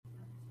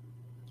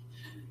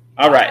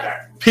All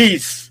right.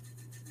 Peace.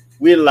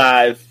 We're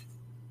live.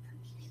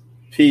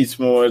 Peace,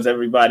 Moors.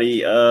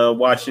 Everybody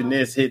watching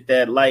this, hit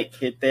that like,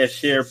 hit that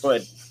share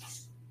button.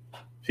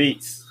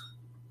 Peace.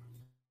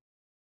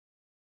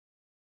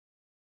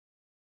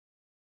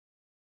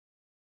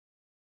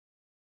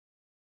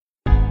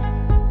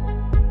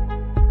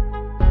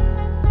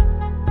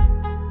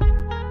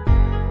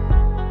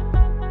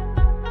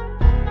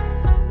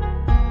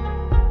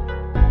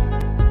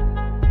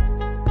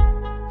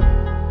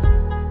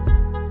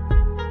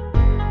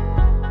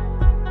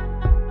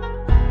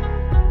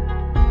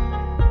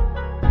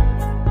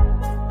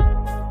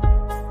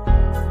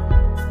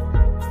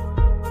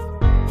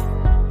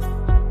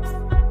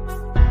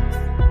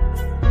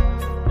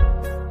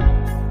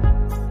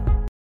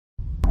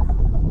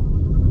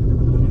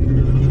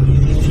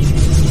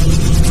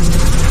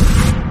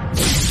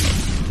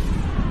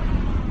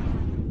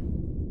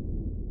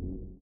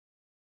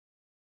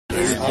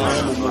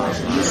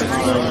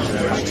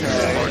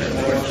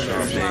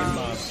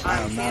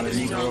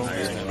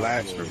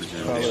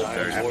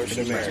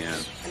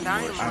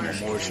 I'm a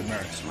Moorish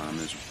American.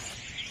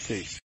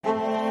 Peace.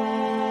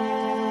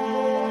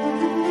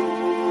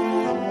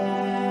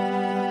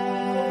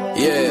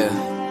 Yeah.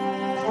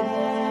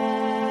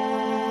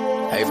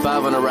 Hey,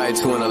 5 on the right,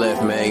 2 on the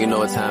left, man. You know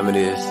what time it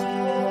is.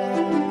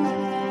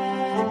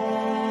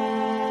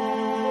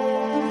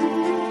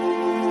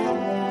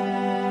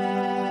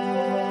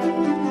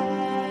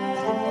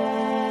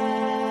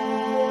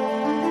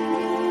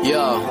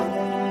 Yo.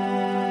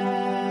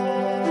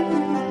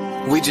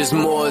 We just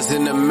Moors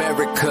in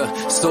America,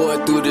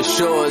 soared through the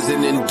shores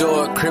and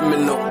endured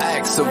criminal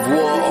acts of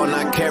war on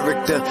our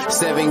character.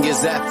 7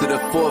 years after the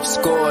 4th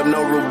score,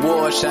 no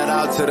reward. Shout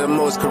out to the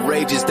most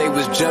courageous, they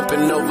was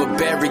jumping over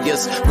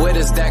barriers. Where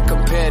does that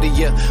compare to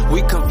you?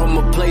 We come from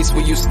a place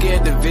where you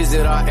scared to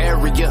visit our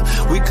area.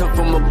 We come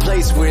from a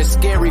place where it's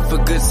scary for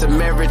good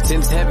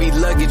Samaritans. Heavy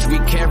luggage we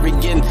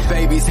carrying,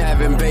 babies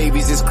having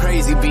babies. It's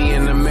crazy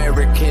being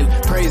American.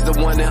 Praise the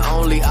one and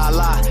only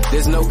Allah,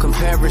 there's no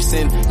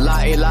comparison.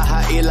 La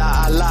ilaha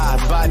illa Allah,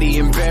 body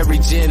and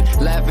buried gin.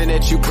 Laughing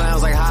at you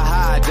clowns like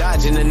ha-ha,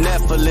 dodging the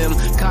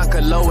Nephilim.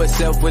 Conquer lower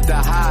self with a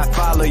high,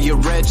 follow your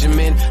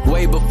regimen.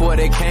 Way before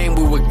they came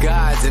we were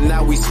gods and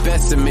now we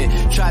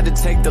specimen. Tried to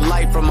take the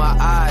light from our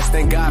eyes,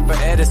 thank God for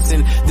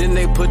Edison. Then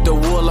they put the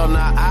wool on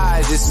our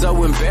eyes, it's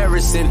so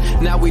embarrassing.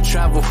 Now we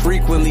travel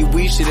frequently,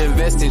 we should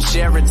invest in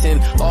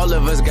Sheraton. All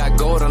of us got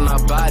gold on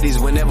our bodies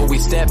whenever we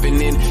stepping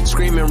in.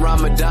 Screaming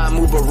Ramadan,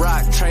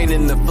 Mubarak,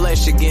 training the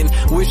flesh again.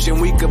 Wishing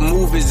we could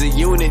move as a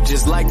unit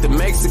just like the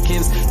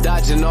Mexicans.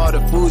 Dodging all the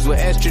foods with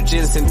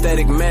estrogen,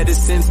 synthetic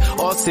medicines.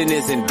 All sin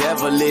isn't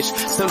devilish.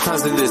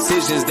 Sometimes the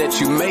decisions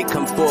that you make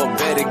come for a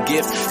better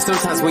gift.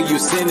 Sometimes when you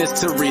sin is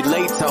to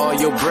relate to all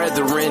your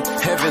brethren.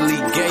 Heavenly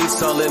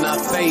gates all in our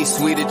face,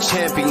 we the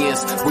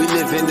champions. We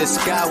live in the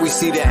sky, we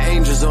see the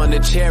angels on the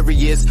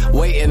chariots.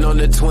 Waiting on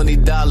the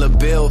 $20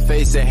 bill,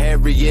 face a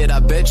Harriet. I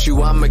bet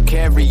you I'ma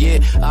carry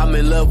it. I'm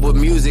in love with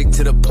music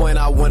to the point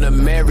I wanna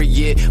marry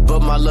it.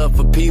 But my love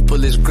for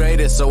people is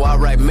greater, so I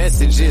write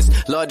messages.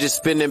 Largest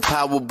spending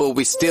power, but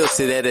we still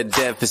sit at a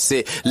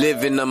deficit.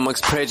 Living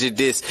amongst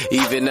prejudice,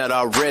 even at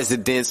our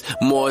residence.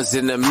 Moors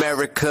in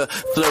America,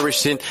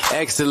 flourishing,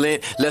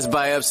 excellent. Let's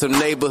buy up some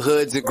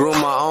neighborhoods and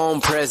groom our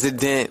own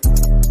president.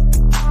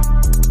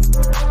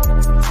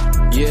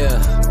 Yeah.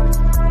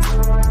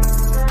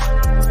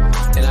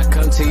 And I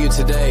come to you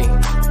today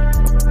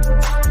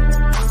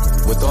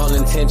with all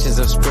intentions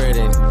of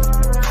spreading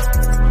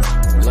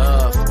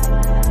love,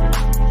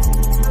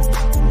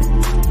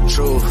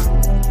 truth,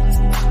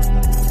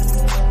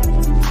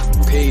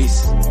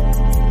 peace,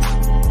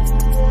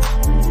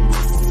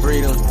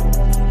 freedom,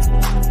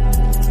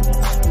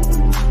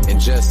 and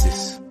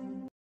justice.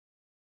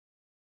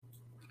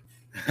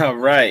 All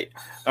right.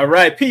 All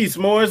right. Peace,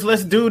 Moors.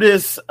 Let's do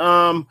this.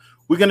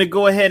 We're going to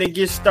go ahead and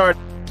get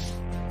started.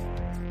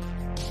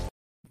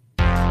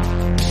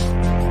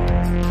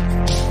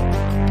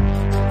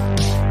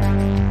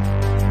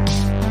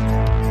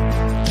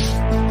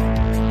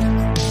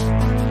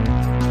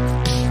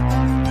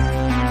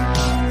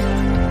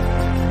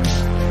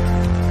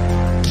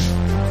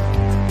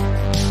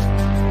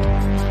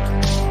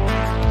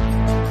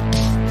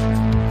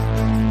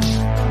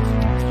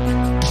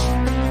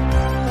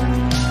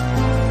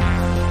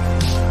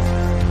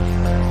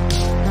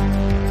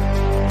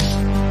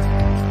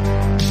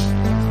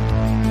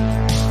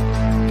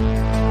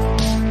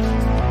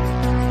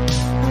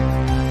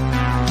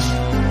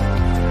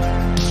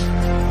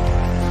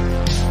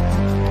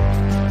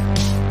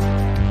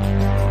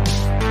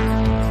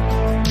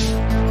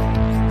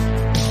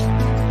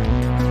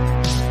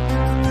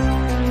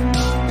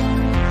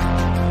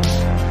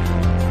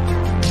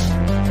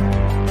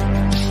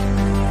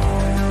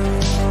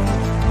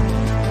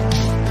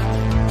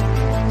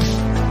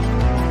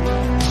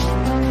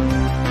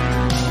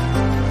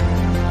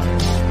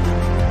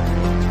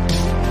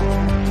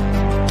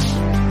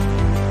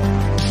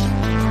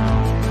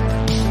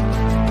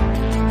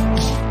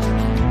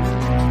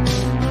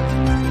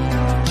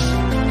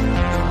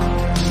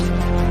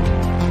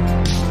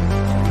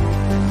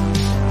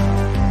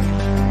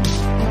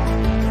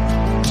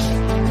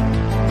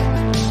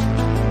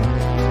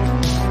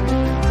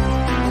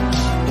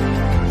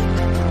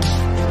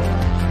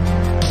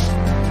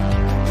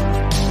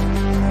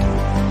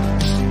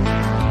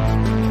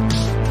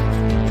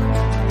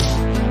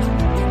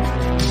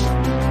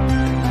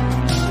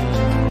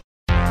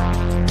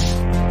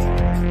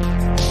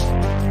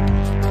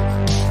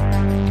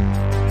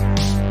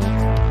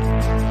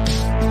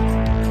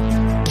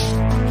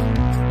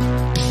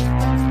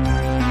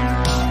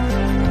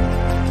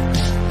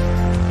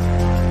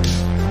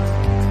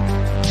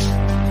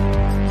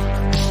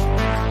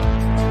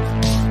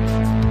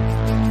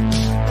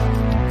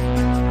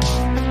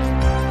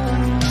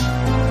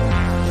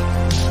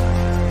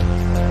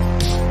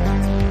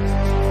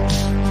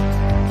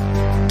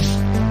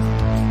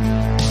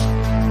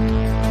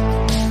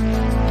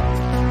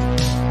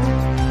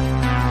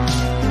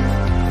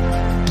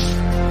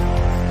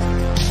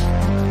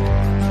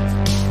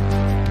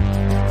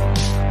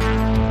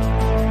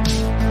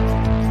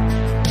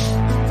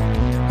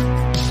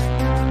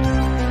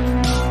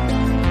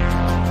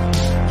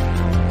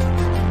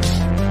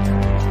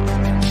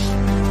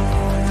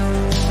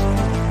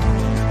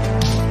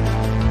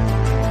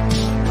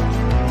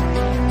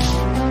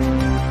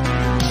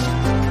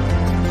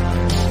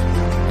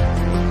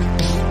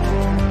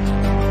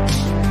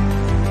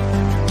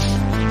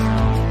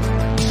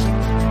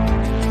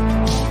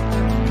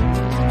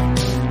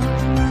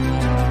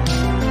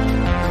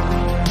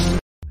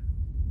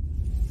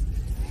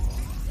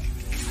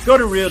 Go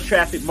to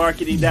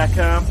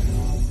realtrafficmarketing.com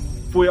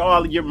for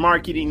all of your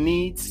marketing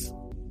needs.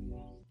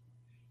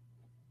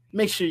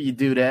 Make sure you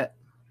do that.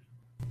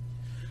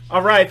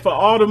 All right, for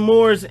all the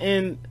Moors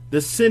in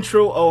the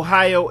Central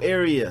Ohio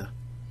area,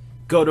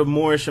 go to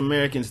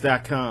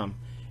Moorishamericans.com.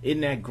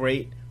 Isn't that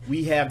great?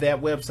 We have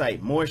that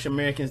website,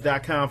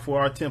 Moorishamericans.com, for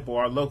our temple,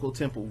 our local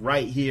temple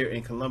right here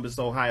in Columbus,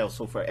 Ohio.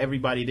 So for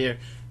everybody there,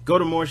 go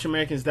to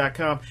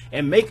Moorishamericans.com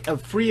and make a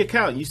free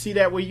account. You see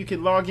that where you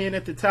can log in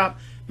at the top?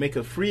 Make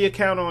a free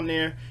account on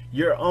there,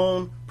 your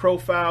own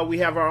profile. We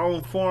have our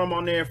own forum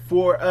on there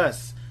for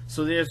us.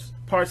 So there's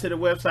parts of the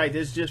website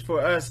that's just for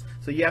us.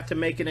 So you have to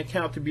make an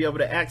account to be able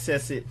to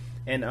access it.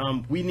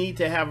 And we need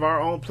to have our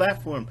own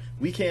platform.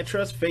 We can't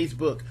trust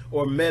Facebook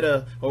or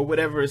Meta or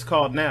whatever it's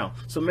called now.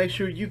 So make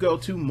sure you go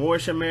to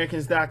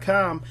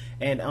Moorishamericans.com.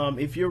 And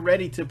if you're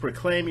ready to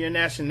proclaim your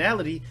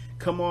nationality,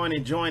 come on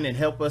and join and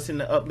help us in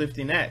the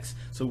uplifting acts.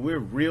 So we're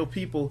real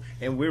people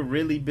and we're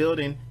really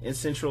building in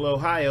Central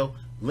Ohio.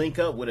 Link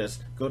up with us.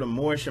 Go to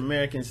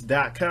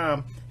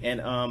Moorishamericans.com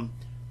and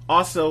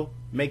also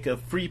make a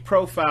free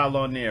profile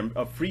on there,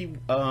 a free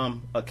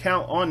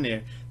account on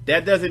there.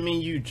 That doesn't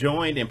mean you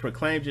joined and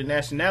proclaimed your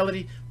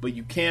nationality, but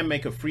you can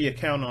make a free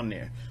account on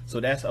there.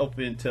 So that's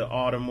open to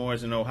all the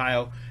Moors in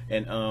Ohio.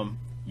 And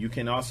you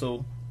can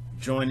also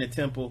join the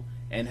temple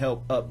and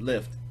help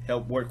uplift,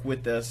 help work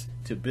with us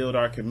to build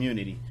our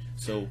community.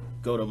 So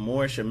go to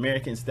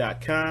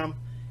Moorishamericans.com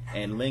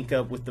and link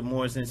up with the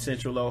Moors in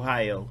Central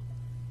Ohio.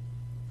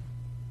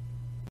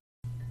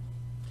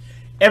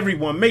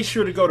 Everyone, make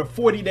sure to go to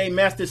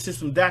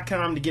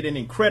 40daymastersystem.com to get an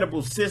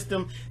incredible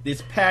system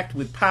that's packed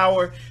with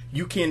power.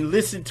 You can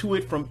listen to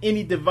it from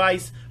any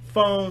device,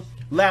 phone,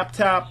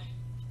 laptop,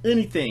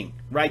 anything,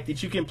 right,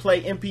 that you can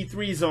play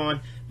MP3s on.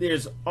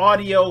 There's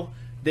audio.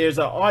 There's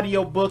an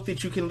audio book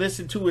that you can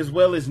listen to, as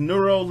well as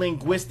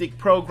neuro-linguistic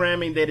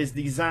programming that is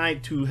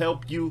designed to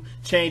help you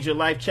change your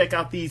life. Check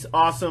out these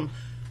awesome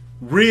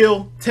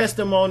real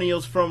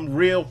testimonials from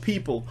real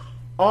people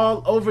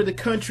all over the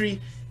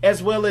country,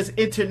 as well as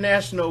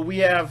international. We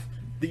have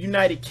the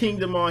United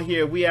Kingdom on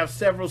here. We have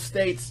several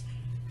states,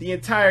 the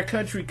entire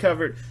country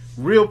covered.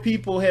 Real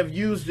people have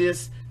used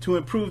this to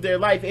improve their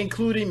life,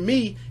 including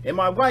me and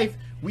my wife.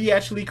 We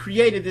actually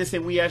created this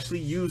and we actually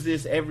use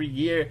this every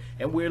year,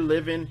 and we're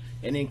living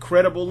an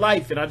incredible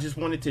life. And I just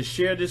wanted to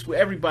share this with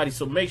everybody.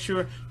 So make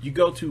sure you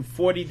go to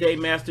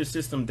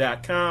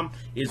 40daymastersystem.com.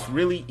 It's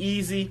really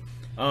easy.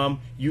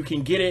 You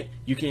can get it,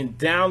 you can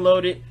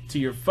download it to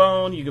your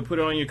phone, you can put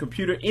it on your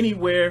computer,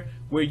 anywhere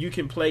where you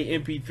can play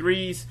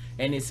MP3s,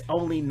 and it's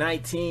only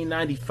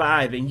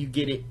 $19.95 and you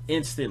get it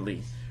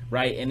instantly,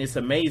 right? And it's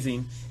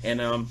amazing, and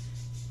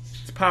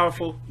it's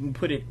powerful. You can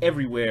put it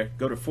everywhere.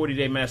 Go to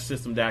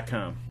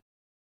 40daymastersystem.com.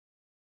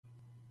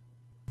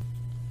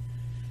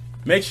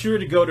 Make sure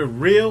to go to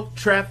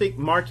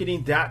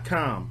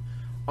realtrafficmarketing.com.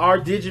 Our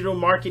digital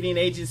marketing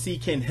agency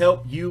can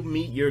help you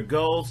meet your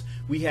goals.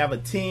 We have a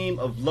team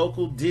of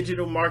local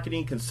digital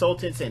marketing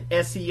consultants and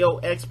SEO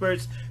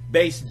experts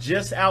based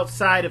just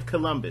outside of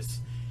Columbus.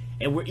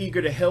 And we're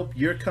eager to help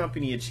your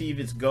company achieve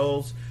its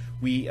goals.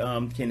 We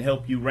can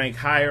help you rank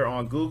higher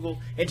on Google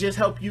and just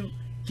help you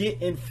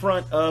get in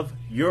front of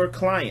your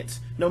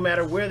clients, no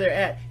matter where they're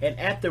at, and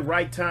at the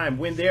right time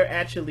when they're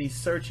actually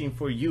searching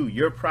for you,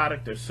 your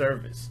product or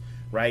service,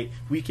 right?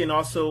 We can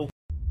also...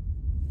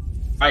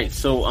 All right,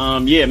 so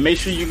yeah, make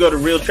sure you go to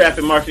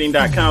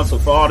realtrafficmarketing.com. So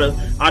for all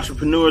the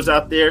entrepreneurs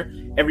out there,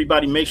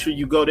 everybody, make sure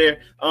you go there.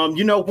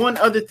 You know, one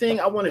other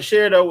thing I want to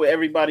share though with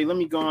everybody. Let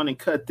me go on and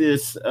cut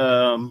this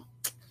on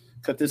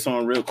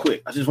real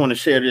quick. I just want to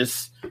share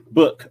this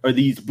book, or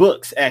these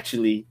books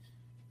actually,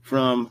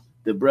 from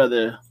the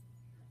brother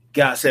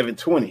God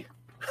 720.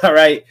 All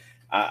right,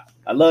 I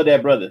love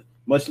that brother.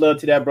 Much love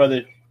to that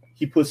brother.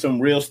 He put some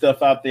real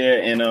stuff out there,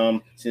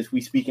 and since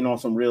we speaking on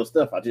some real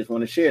stuff, I just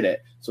want to share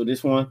that. So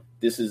this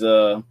is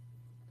the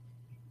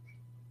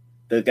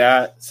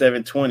God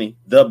 720,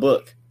 the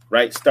book,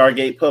 right?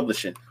 Stargate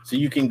Publishing. So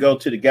you can go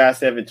to the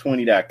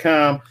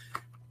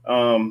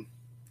God720.com.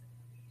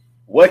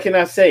 What can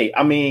I say?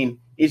 I mean,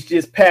 it's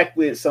just packed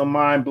with some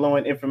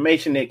mind-blowing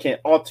information that can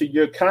alter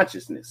your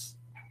consciousness.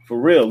 For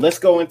real. Let's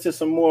go into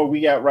some more. We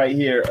got right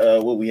here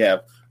what we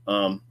have.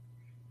 The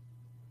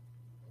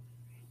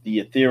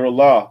ethereal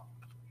law.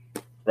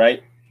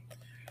 Right?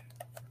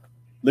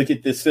 Look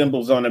at the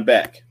symbols on the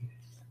back.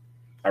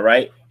 All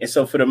right. And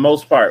so for the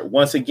most part,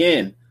 once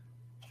again,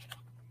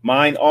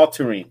 mind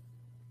altering,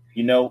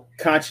 you know,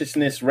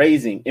 consciousness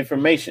raising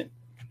information.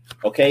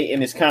 Okay.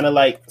 And it's kind of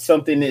like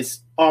something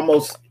that's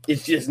almost,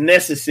 it's just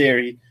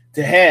necessary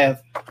to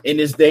have in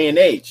this day and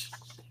age.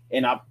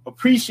 And I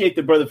appreciate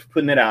the brother for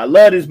putting that out. I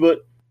love this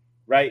book,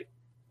 right?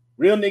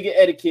 Real Nigga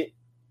Etiquette.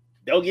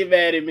 Don't get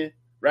mad at me,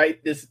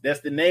 right? That's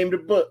the name of the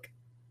book,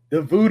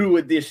 the Voodoo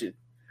edition.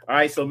 All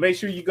right, so make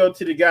sure you go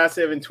to the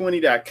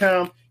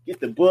God720.com, get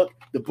the book.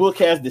 The book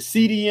has the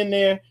CD in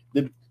there.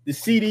 The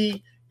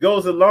CD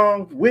goes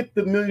along with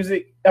the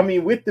music. I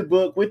mean, with the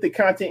book, with the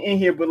content in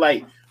here. But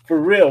like, for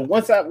real,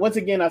 once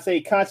again, I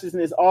say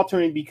consciousness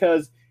altering,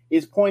 because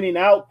it's pointing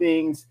out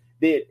things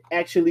that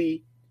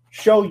actually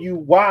show you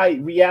why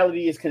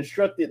reality is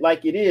constructed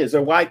like it is,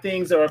 or why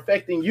things are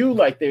affecting you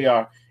like they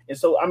are. And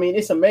so, I mean,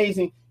 it's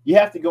amazing. You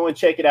have to go and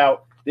check it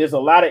out. There's a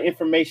lot of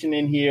information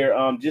in here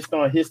just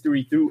on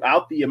history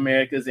throughout the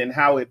Americas and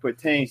how it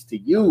pertains to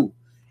you.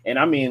 And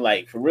I mean,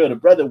 like, for real, the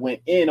brother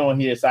went in on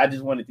here. So I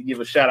just wanted to give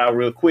a shout out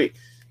real quick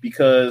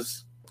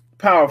because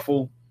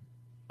powerful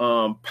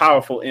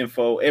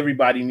info.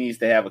 Everybody needs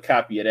to have a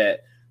copy of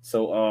that.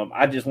 So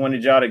I just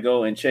wanted y'all to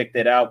go and check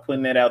that out,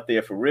 putting that out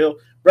there for real.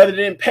 Brother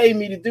didn't pay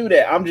me to do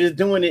that. I'm just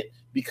doing it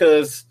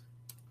because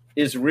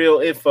it's real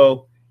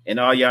info, and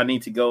all y'all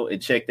need to go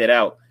and check that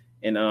out.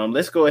 And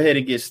let's go ahead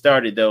and get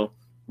started, though.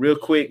 Real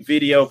quick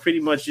video, pretty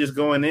much just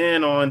going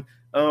in on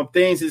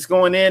things that's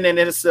going in and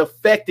it's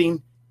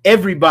affecting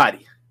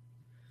everybody.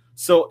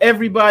 So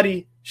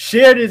everybody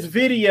share this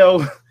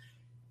video.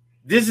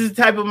 This is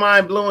the type of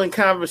mind-blowing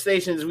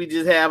conversations we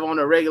just have on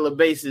a regular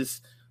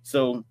basis.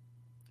 So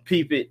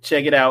peep it,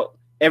 check it out.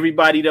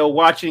 Everybody, though,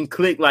 watching,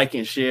 click like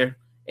and share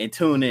and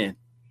tune in.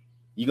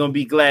 You're going to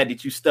be glad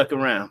that you stuck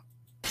around.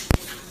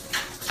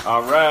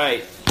 All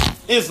right.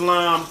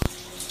 Islam.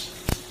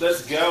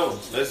 Let's go.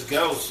 Let's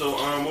go. So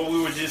what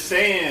we were just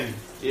saying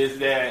is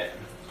that,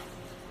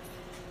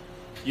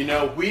 you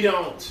know, we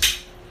don't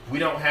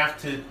have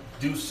to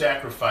do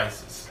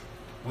sacrifices.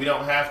 We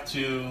don't have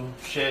to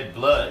shed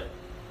blood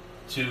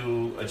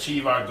to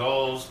achieve our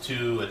goals,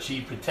 to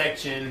achieve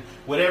protection,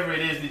 whatever it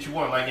is that you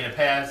want. Like in the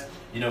past,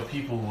 you know,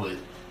 people would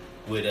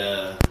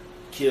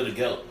kill the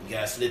goat. You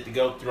gotta slit the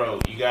goat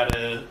throat. You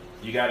gotta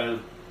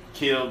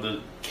kill the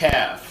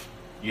calf.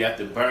 You have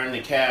to burn the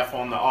calf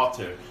on the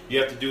altar. You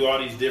have to do all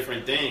these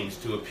different things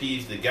to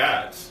appease the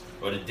gods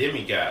or the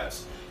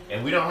demigods.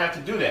 And we don't have to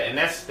do that. And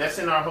that's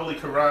in our Holy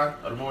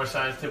Quran, or the Moorish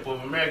Science Temple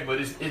of America,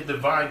 but it's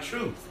divine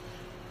truth,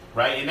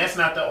 right? And that's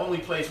not the only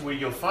place where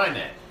you'll find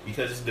that,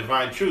 because it's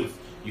divine truth.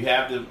 You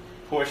have the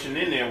portion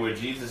in there where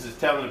Jesus is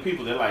telling the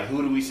people, they're like,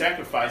 who do we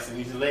sacrifice? And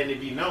he's letting it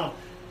be known,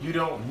 you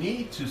don't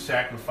need to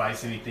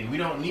sacrifice anything. We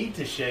don't need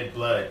to shed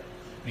blood,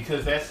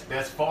 because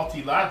that's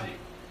faulty logic.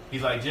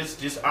 He's like,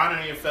 just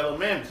honor your fellow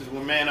man, because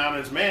when man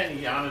honors man,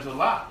 he honors a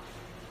lot,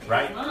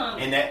 right?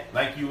 And that,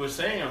 like you were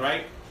saying,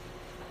 right?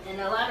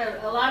 And a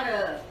lot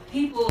of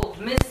people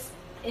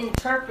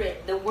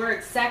misinterpret the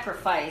word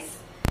sacrifice.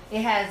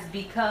 It has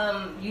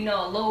become, you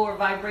know, a lower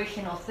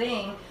vibrational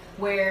thing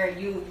where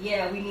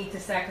we need to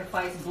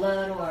sacrifice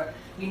blood or,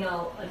 you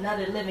know,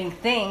 another living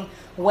thing,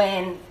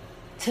 when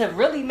to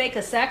really make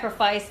a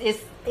sacrifice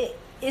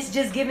it's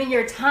just giving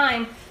your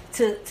time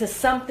to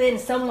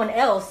someone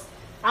else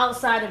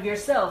outside of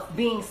yourself,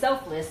 being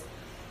selfless.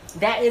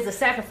 That is a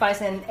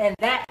sacrifice, and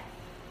that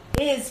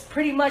is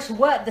pretty much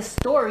what the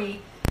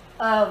story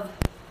of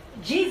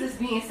Jesus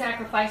being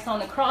sacrificed on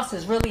the cross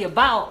is really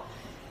about.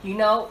 You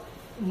know,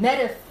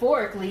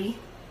 metaphorically,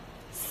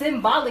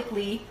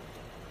 symbolically,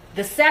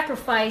 the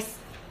sacrifice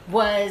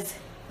was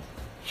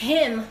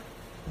him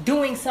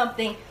doing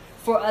something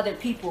for other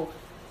people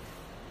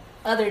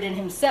other than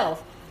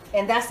himself.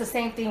 And that's the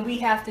same thing we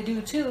have to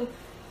do too,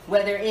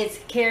 whether it's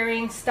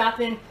caring,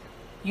 stopping,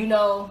 you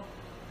know,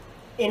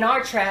 in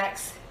our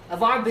tracks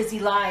of our busy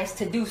lives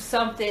to do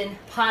something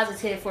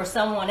positive for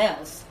someone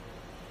else.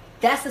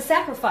 That's the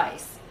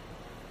sacrifice.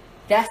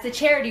 That's the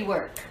charity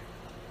work.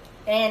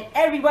 And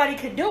everybody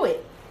could do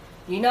it.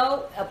 You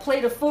know, a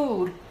plate of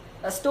food,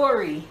 a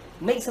story,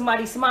 make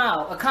somebody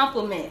smile, a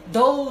compliment.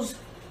 Those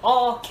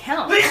all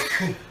count.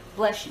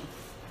 Bless you.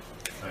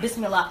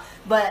 Bismillah.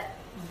 But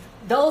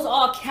those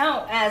all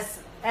count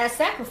as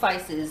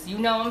sacrifices. You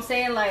know what I'm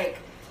saying? Like,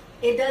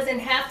 it doesn't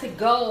have to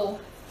go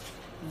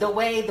the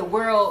way the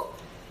world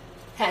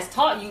has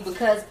taught you,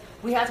 because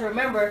we have to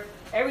remember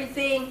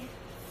everything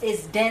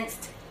is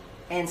dense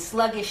and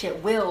sluggish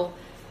at will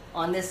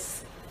on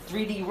this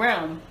 3D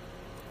realm,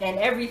 and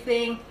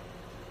everything,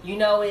 you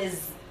know,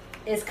 is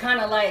kind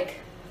of like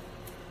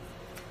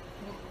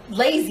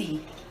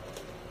lazy,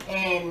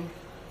 and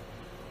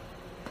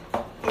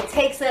it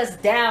takes us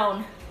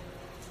down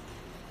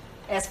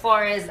as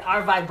far as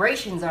our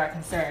vibrations are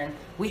concerned.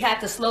 We have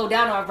to slow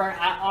down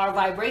our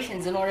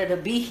vibrations in order to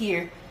be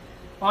here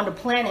on the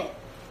planet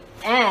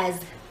as,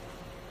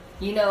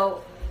 you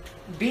know,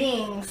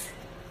 beings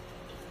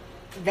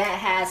that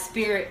has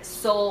spirit,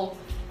 soul,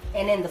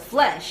 and in the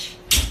flesh.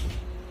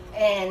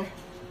 And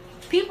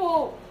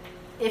people,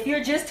 if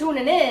you're just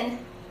tuning in,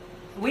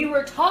 we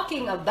were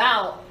talking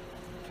about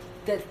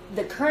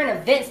the current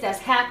events that's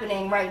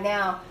happening right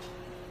now,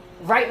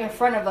 right in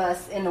front of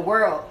us in the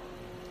world.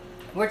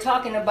 We're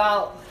talking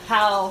about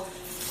how,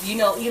 you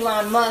know,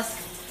 Elon Musk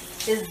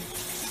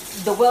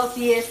is the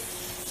wealthiest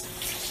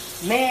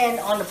man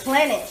on the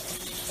planet,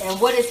 and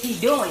what is he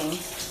doing?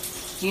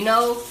 You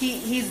know,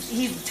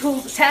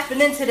 he's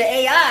tapping into the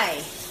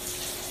AI,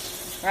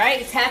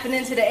 right? Tapping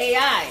into the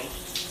AI.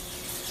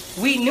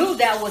 We knew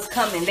that was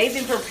coming. They've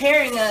been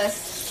preparing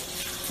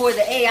us for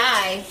the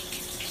AI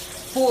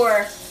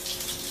for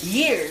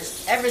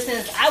years, ever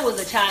since I was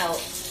a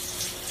child,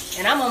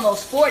 and I'm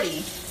almost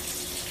 40.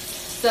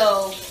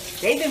 So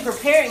they've been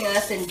preparing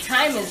us, and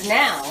time is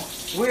now.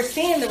 We're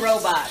seeing the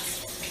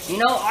robots. You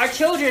know, our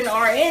children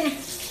are in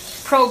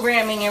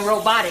programming and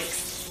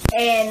robotics,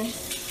 and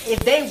if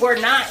they were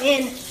not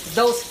in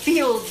those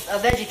fields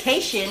of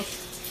education,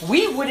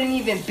 we wouldn't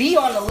even be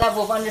on the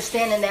level of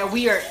understanding that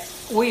we are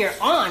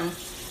on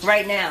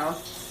right now.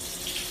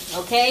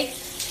 Okay?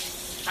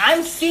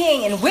 I'm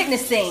seeing and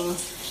witnessing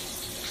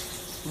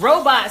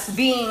robots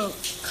being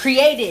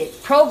created,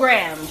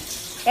 programmed,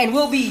 and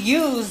will be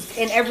used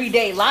in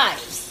everyday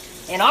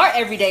lives, in our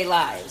everyday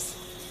lives.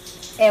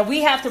 And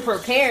we have to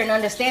prepare and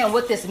understand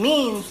what this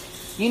means.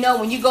 You know,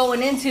 when you're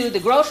going into the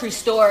grocery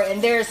store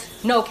and there's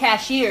no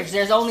cashiers,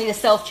 there's only the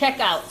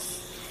self-checkouts.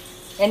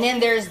 And then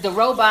there's the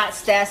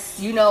robots that's,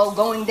 you know,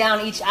 going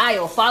down each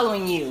aisle,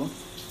 following you.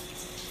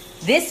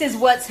 This is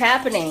what's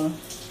happening.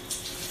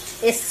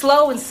 It's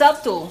slow and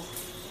subtle.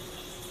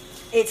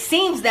 It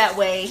seems that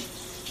way,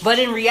 but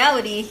in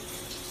reality,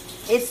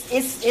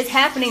 it's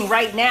happening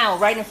right now,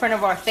 right in front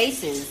of our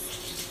faces.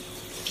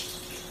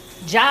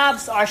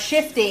 Jobs are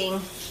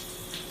shifting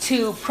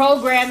to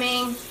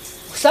programming.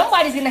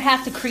 Somebody's going to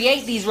have to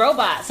create these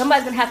robots.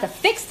 Somebody's going to have to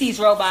fix these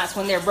robots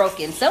when they're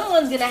broken.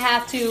 Someone's going to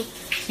have to,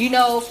 you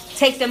know,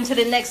 take them to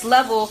the next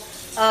level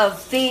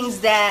of things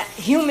that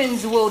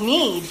humans will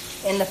need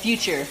in the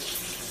future.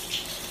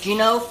 You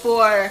know,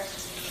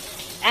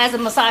 as a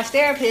massage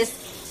therapist,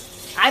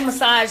 I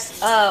massage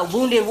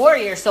wounded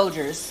warrior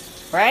soldiers,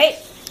 right?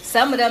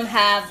 Some of them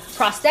have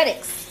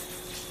prosthetics,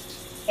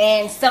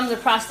 and some of the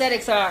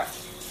prosthetics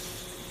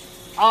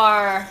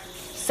are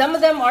some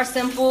of them are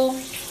simple,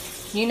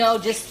 you know,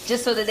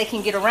 just so that they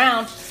can get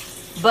around.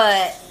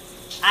 But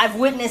I've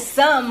witnessed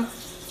some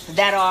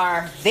that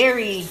are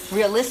very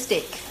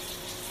realistic.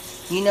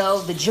 You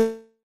know,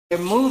 they're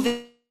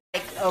moving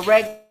like a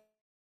regular,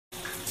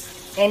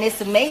 and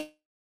it's amazing.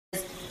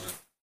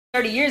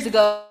 30 years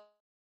ago,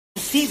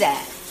 you see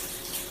that,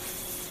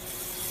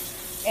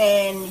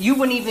 and you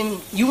wouldn't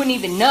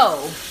even know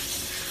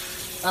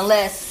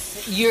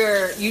unless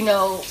you're, you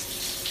know,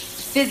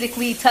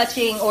 physically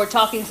touching or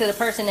talking to the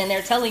person and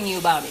they're telling you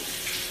about it.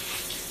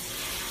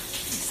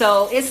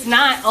 So it's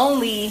not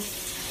only,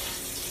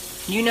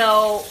 you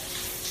know,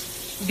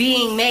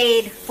 being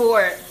made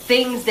for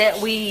things that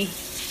we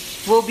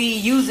will be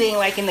using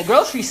like in the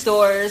grocery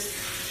stores,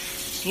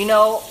 you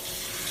know,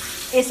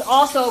 it's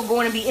also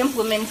going to be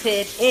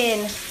implemented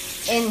in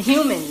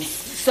humans.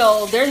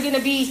 So there's going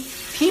to be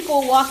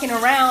people walking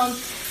around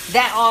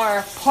that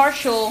are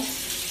partial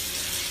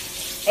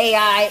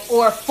AI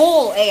or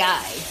full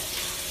AI.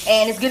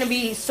 And it's going to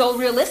be so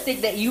realistic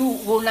that you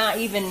will not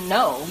even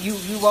know. You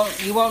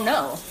won't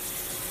know.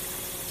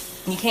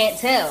 You can't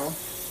tell.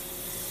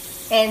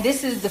 And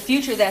this is the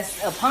future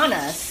that's upon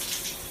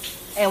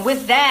us. And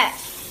with that,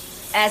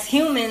 as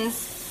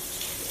humans,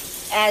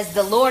 as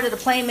the Lord of the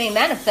Plane may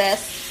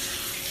manifest,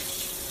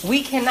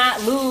 we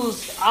cannot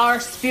lose our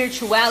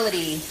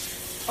spirituality,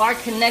 our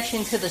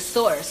connection to the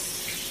source.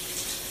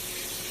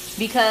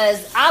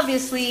 Because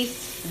obviously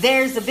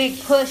there's a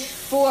big push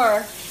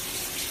for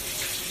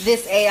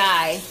this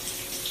AI,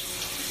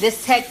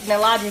 this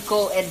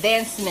technological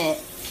advancement.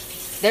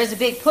 There's a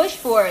big push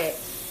for it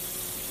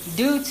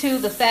due to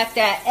the fact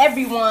that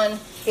everyone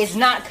is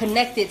not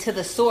connected to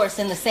the source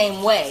in the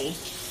same way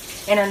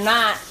and are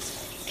not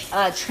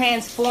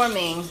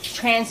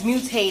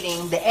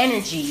transmutating the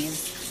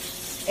energies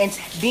and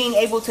being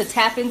able to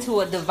tap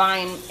into a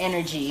divine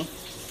energy.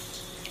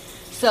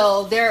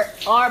 So there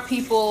are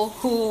people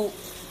who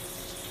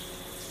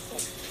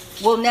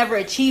will never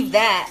achieve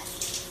that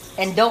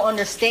and don't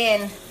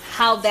understand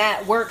how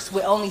that works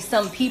with only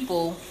some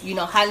people, you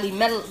know, highly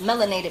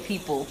melanated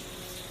people.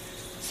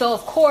 So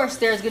of course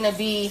there's going to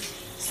be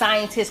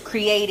scientists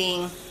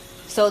creating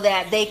so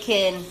that they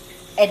can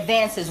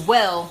advance as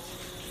well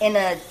in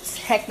a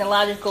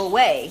technological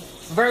way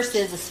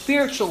versus a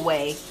spiritual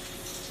way.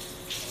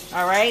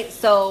 All right,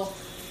 so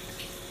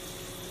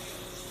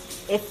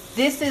if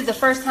this is the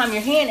first time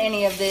you're hearing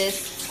any of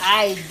this,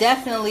 I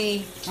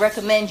definitely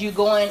recommend you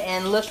going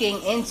and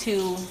looking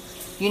into,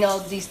 you know,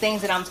 these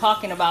things that I'm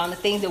talking about and the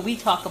things that we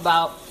talk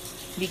about,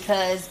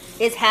 because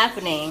it's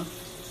happening.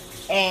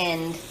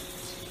 And,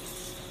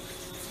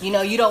 you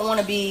know, you don't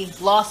want to be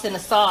lost in the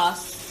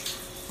sauce.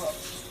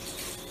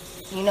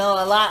 You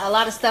know, a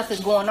lot of stuff is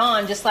going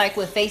on, just like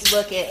with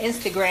Facebook and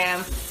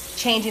Instagram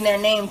changing their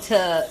name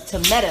to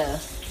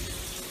Meta.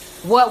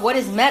 What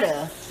is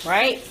Meta,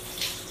 right?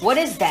 What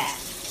is that?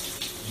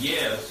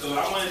 Yeah, so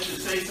I wanted to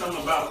say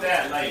something about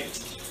that, like,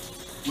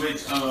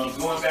 with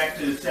going back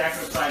to the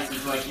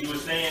sacrifices, like you were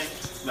saying,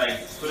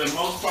 like, for the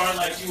most part,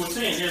 like you were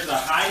saying, there's a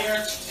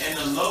higher and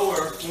a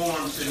lower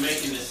form to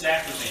making the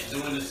sacrament,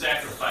 doing the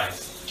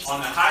sacrifice. On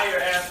the higher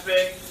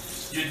aspect,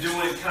 you're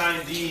doing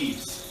kind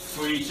deeds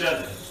for each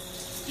other,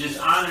 just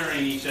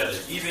honoring each other,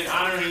 even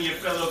honoring your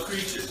fellow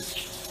creatures.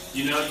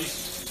 You know, you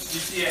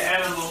see an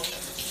animal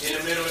in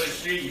the middle of the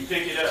street, you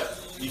pick it up,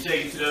 you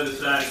take it to the other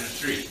side of the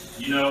street,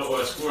 you know,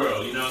 or a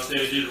squirrel, you know,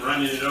 instead of just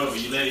running it over,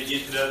 you let it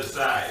get to the other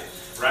side,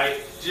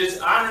 right?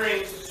 Just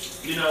honoring,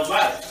 you know,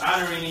 life,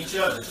 honoring each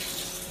other.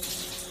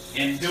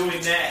 And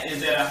doing that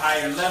is at a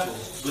higher level.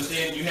 But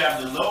then you have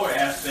the lower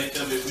aspect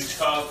of it, which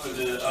call for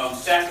the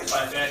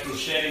sacrifice, the actual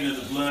shedding of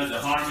the blood, the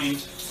harming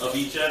of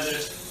each other.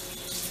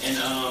 And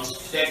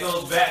that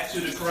goes back to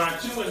the Quran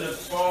too in the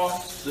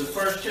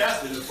first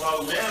chapter, the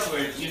fall of man,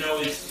 where, you know,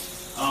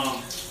 it's,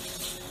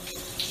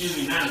 excuse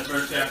me, not in the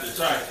first chapter,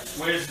 sorry,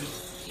 where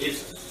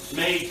it's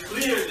made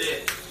clear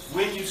that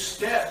when you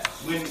step,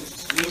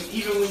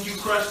 even when you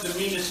crush the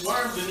meanest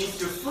worm beneath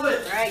your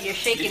foot, right, you're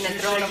shaking the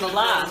throne of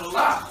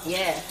Allah.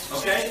 Yeah.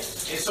 Okay?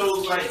 And so,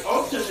 like,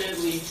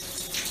 ultimately,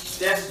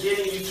 that's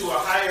getting you to a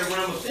higher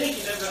realm of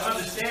thinking. There's an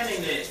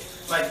understanding that,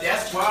 like,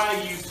 that's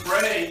why you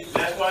pray,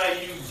 that's why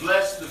you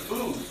bless the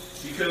food,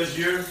 because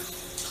you're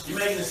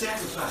making a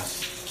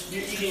sacrifice.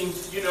 You're eating,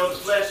 you know, the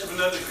flesh of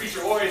another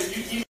creature, or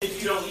even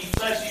if you don't eat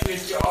flesh, even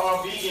if you're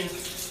all vegan,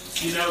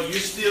 you know, you're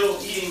still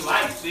eating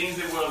life, things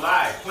that were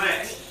alive,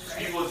 plants.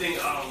 People think,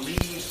 oh,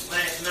 leaves,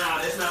 plants, no,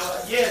 that's not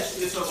alive.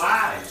 Yes, it's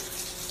alive.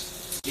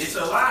 It's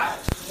alive.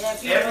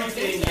 Yeah,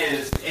 everything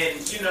is,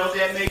 and you know,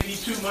 that may be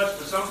too much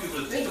for some people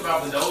to think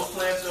about, but those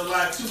plants are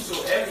alive too,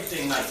 so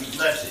everything, like you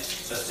bless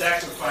it. A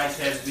sacrifice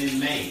has been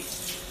made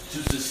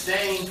to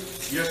sustain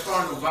your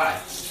carnal body,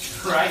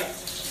 right?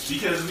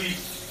 Because we've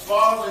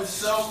fallen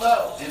so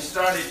low and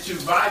started to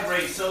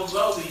vibrate so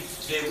lowly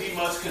that we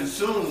must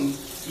consume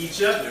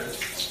each other.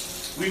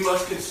 We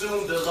must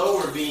consume the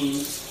lower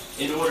beings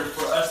in order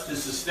for us to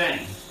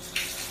sustain.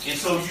 And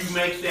so you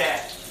make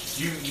that,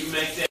 you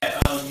get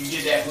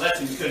that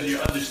blessing because you're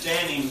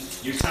understanding,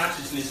 your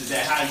consciousness is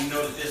that how you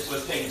know that this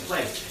was taking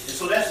place. And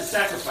so that's a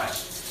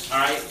sacrifice, all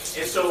right?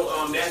 And so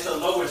that's a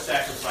lower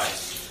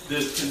sacrifice, the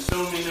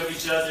consuming of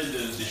each other,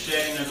 the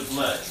shedding of the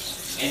blood.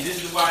 And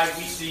this is why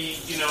we see,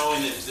 you know,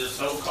 in the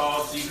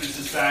so-called secret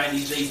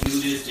societies, they do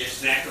this, they're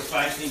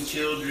sacrificing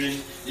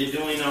children, they're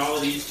doing all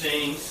of these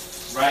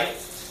things, right?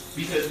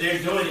 Because they're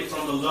doing it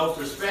from a low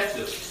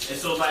perspective. And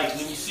so, like,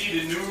 when you see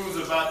the news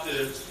about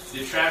the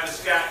Travis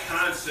Scott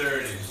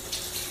concert, and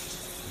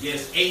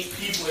yes,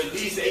 at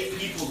least eight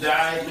people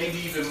died, maybe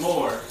even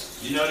more.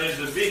 You know, there's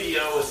a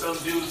video of some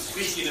dude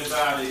speaking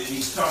about it, and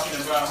he's talking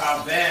about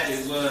how bad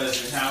it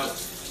was and how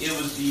it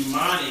was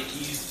demonic.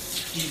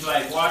 He's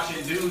like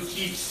watching dude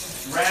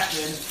keeps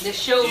rapping. The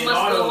show in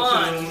must go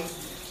on.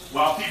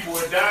 While people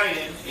are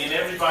dying, and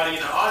everybody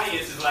in the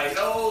audience is like,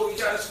 no, you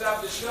gotta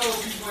stop the show,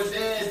 people are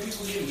dead,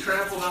 people getting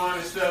trampled on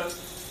and stuff.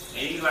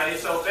 And he's like,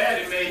 it's so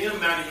bad, it made him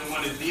not even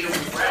want to deal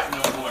with rap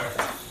no more.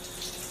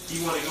 He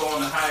want to go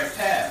on a higher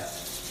path.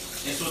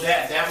 And so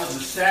that was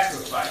a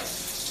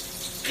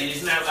sacrifice. And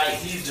it's not like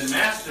he's the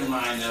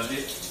mastermind of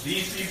it.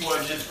 These people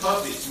are just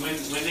puppets. When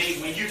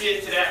you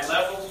get to that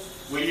level,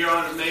 where you're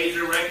on a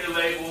major record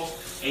label,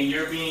 and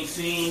you're being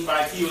seen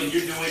by people, and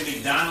you're doing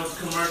McDonald's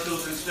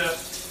commercials and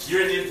stuff,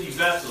 you're an empty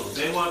vessel.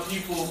 They want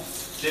people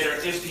that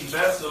are empty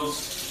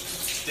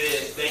vessels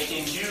that they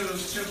can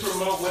use to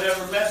promote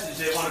whatever message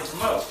they want to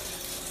promote.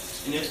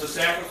 And if a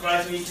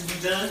sacrifice needs to be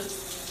done,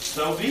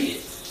 so be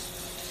it.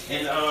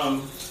 And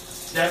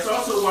that's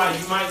also why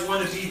you might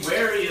want to be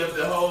wary of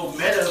the whole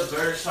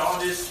metaverse, all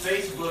this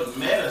Facebook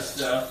meta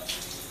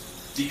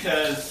stuff.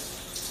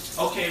 Because,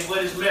 okay,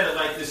 what is meta?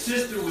 Like the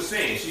sister was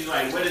saying, she's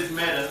like, what is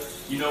meta?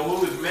 You know,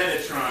 who is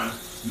Metatron?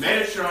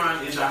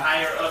 Metatron is a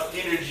higher up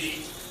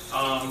energy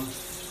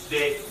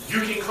that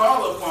you can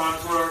call upon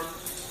for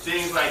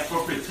things like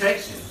for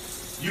protection.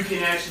 You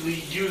can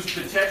actually use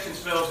protection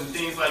spells and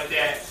things like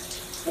that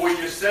for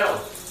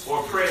yourself,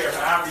 or prayer,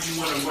 however you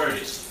want to word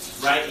it,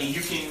 right? And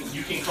you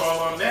can call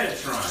on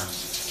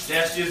Metatron.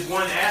 That's just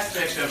one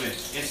aspect of it.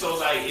 And so,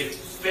 like, if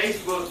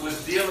Facebook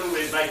was dealing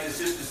with, like the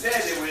sister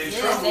said, they were in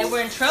trouble. They were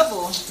in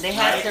trouble. They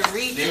had to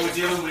reach. They were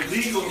dealing with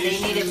legal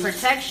issues. They needed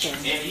protection.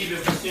 And even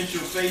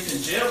potential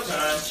facing jail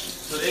time.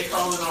 So they're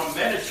calling on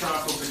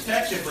Metatron for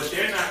protection, but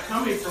they're not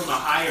coming from a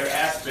higher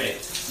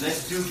aspect.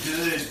 Let's do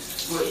good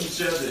for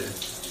each other,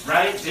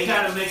 right? They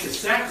got to make a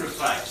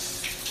sacrifice.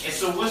 And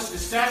so what's the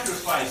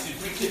sacrifice? If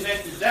we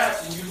connect the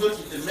dots, when you look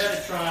at the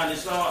Metatron,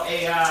 it's all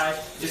AI.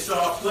 It's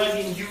all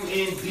plugging you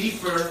in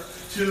deeper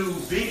to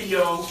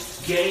video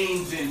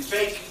games and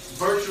fake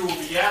virtual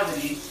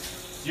reality.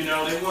 You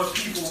know, they want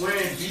people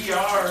wearing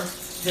VR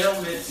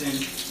helmets and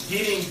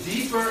getting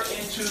deeper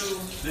into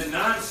the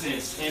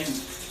nonsense and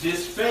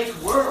this fake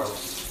world,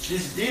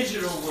 this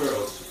digital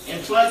world,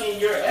 and plugging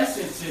your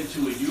essence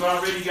into it. You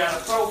already got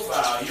a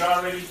profile. You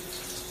already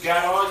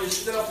got all your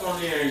stuff on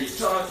there. You're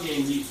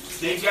talking.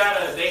 They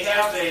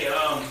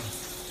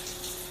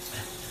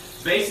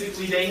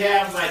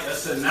have like a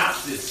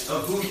synopsis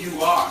of who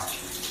you are,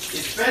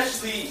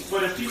 especially for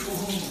the people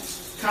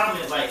who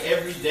comment like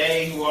every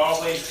day, who are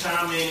always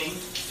commenting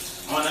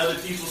on other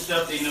people's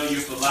stuff. They know your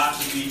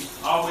philosophy,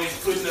 always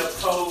putting up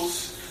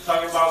posts,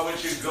 talking about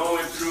what you're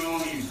going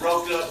through. You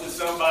broke up with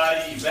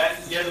somebody, you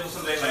back together with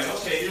somebody. Like,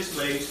 okay, this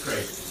lady's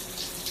crazy.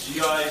 She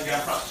always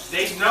got problems.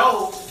 They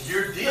know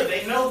your deal.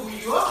 They know who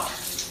you are.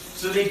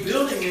 So they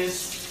building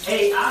this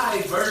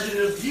AI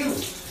version of you.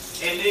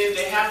 And then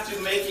they have to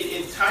make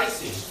it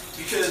enticing.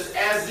 Because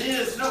as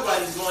is,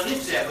 nobody's going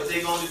into that. But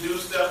they're going to do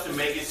stuff to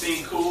make it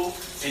seem cool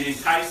and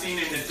enticing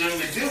and the thing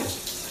to do.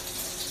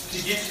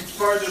 To get you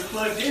further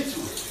plugged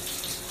into it.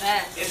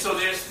 And so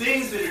there's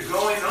things that are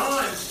going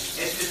on at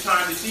this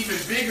time that's even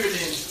bigger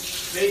than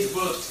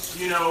Facebook,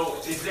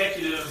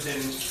 executives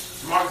and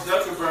Mark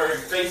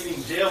Zuckerberg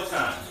facing jail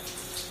time.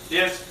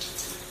 The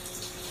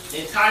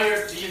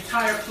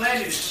entire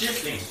planet is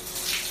shifting.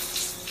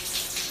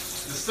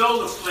 The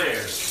solar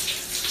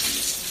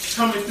flares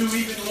coming through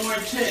even more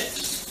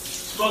intense.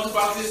 Spoke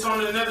about this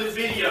on another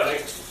video.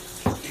 They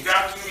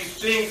got through these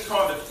things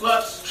called the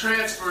flux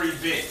transfer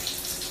event.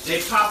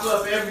 They pop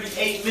up every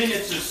 8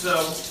 minutes or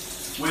so,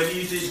 where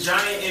these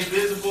giant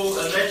invisible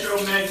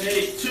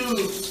electromagnetic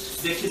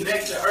tubes that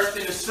connect the Earth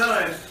and the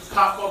Sun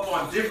pop up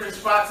on different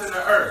spots in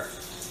the Earth.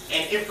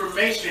 And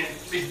information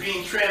is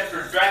being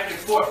transferred back and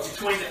forth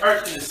between the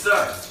Earth and the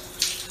Sun.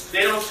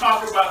 They don't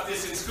talk about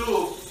this in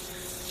school,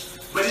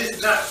 but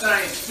it's not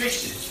science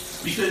fiction.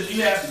 Because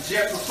you have the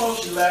Jet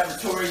Propulsion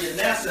Laboratory at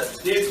NASA,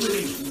 they're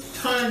putting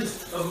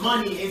tons of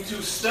money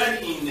into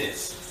studying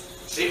this.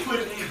 They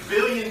put these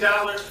 $1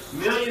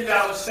 million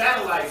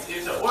satellites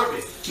into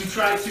orbit to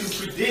try to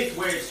predict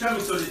where it's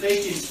coming so that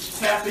they can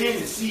tap in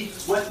and see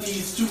what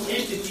these two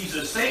entities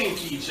are saying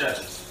to each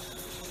other.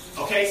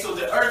 Okay, so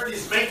the Earth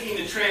is making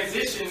the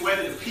transition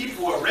whether the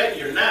people are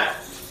ready or not.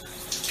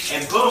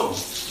 And boom,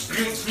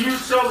 huge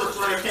solar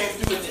flare came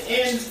through at the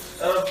end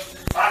of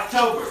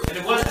October. And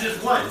it wasn't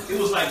just one, it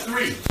was like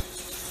 3.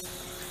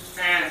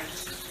 And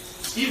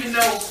even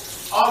though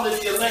all of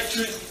the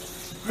electric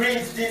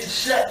grids didn't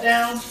shut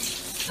down,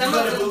 you're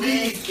going to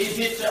believe it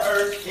hit the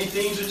Earth and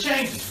things are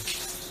changing.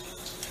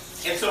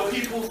 And so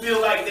people feel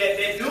like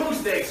that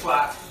doomsday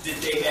clock that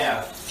they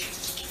have,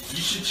 you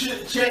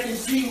should check and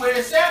see where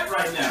it's at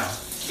right now.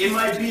 It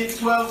might be at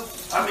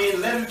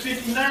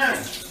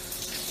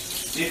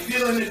 11:59. They're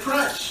feeling the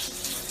crunch.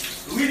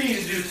 We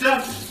need to do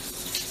something.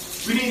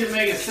 We need to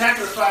make a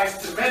sacrifice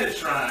to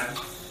Metatron.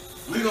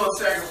 We're going to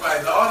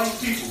sacrifice all these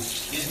people,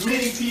 as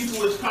many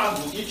people as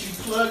possible, get you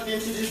plugged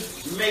into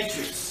this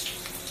matrix.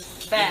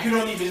 If you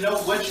don't even know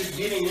what you're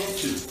getting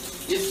into.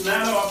 It's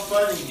not all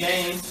fun and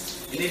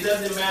games, and it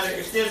doesn't matter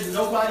if there's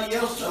nobody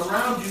else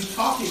around you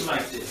talking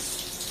like this.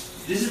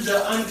 This is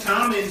the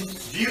uncommon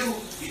view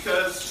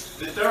because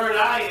the third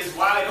eye is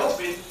wide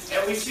open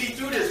and we see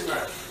through this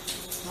murk.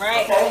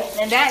 Right. Okay?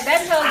 And that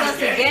tells us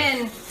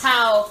again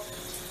how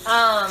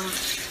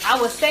I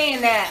was saying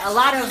that a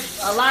lot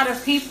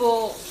of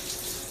people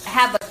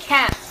have a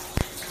cap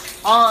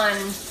on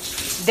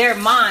their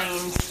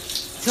mind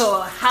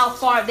to how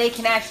far they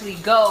can actually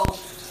go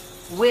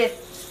with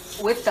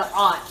the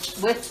art,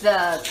 with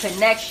the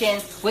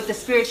connection, with the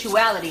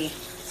spirituality.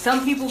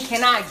 Some people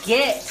cannot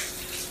get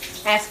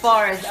as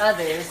far as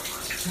others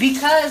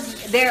because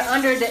they're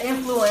under the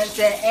influence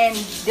and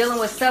dealing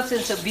with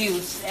substance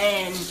abuse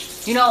and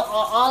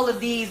all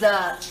of these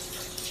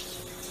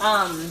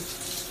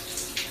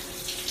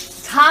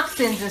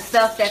toxins and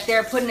stuff that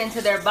they're putting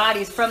into their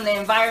bodies from the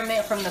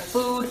environment, from the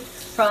food,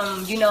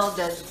 from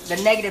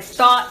the negative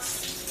thoughts.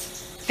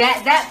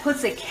 That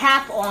puts a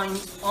cap on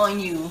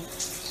you,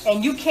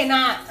 and you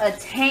cannot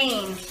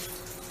attain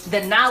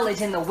the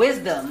knowledge and the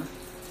wisdom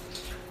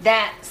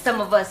that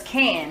some of us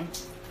can.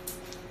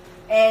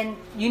 And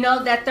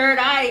that third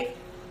eye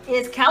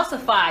is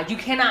calcified. You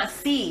cannot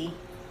see.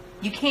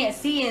 You can't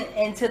see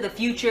into the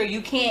future.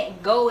 You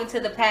can't go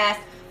into the past.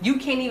 You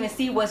can't even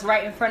see what's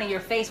right in front of your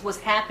face, what's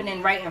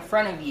happening right in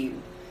front of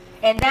you.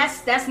 And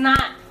it's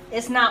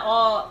not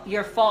all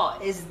your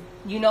fault. It's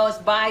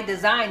by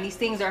design. These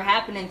things are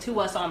happening to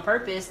us on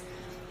purpose,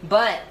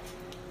 but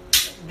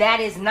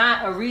that is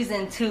not a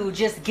reason to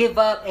just give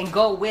up and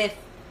go with,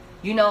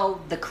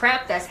 the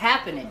crap that's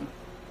happening.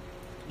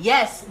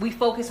 Yes, we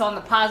focus on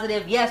the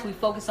positive. Yes, we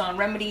focus on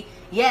remedy.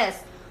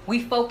 Yes,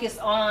 we focus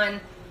on,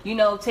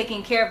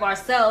 taking care of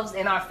ourselves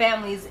and our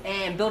families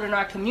and building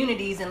our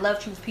communities and love,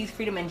 truth, peace,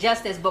 freedom, and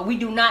justice. But we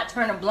do not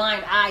turn a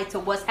blind eye to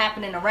what's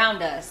happening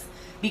around us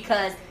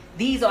because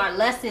these are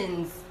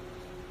lessons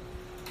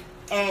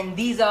and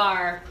these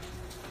are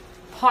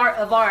part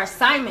of our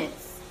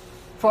assignments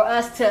for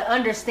us to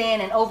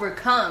understand and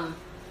overcome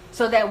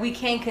so that we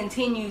can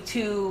continue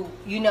to,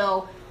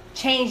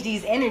 change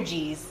these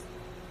energies.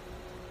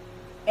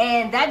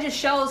 And that just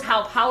shows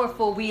how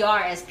powerful we are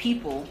as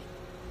people.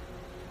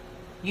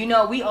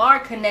 We are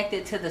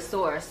connected to the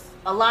source.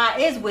 Allah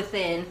is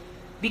within,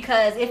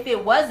 because if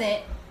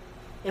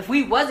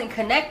we wasn't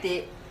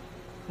connected,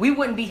 we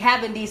wouldn't be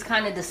having these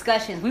kind of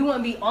discussions. We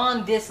wouldn't be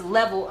on this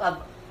level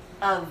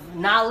of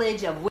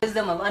knowledge, of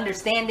wisdom, of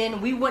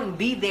understanding. We wouldn't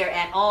be there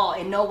at all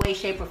in no way,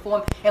 shape, or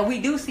form. And we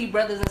do see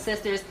brothers and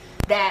sisters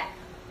that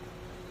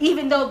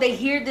even though they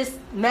hear this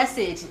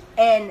message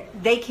and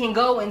they can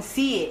go and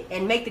see it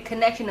and make the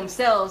connection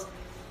themselves,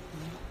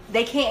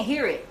 they can't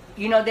hear it.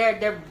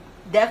 They're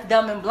deaf,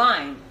 dumb, and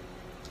blind.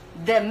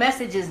 The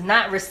message is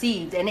not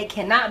received, and it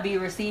cannot be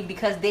received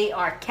because they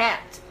are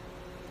capped.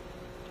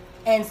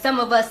 And some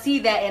of us see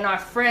that in our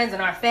friends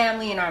and our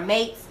family and our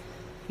mates.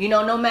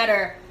 No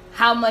matter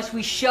how much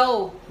we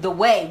show the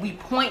way, we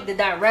point the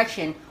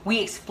direction, we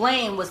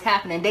explain what's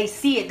happening, they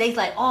see it, they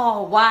like,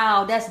 oh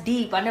wow, that's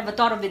deep, I never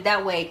thought of it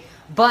that way.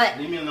 But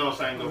leave me alone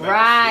so I can go back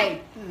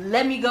right,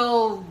 let me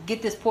go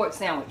get this pork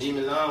sandwich. Leave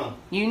me alone.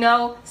 You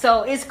know,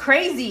 so it's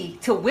crazy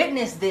to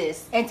witness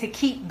this and to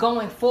keep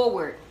going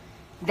forward.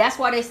 That's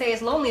why they say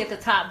it's lonely at the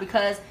top,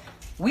 because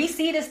we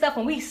see this stuff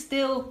and we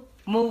still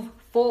move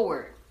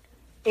forward.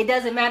 It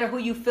doesn't matter who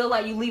you feel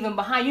like you're leaving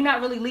behind. You're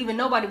not really leaving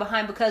nobody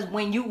behind, because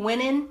when you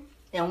winning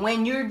and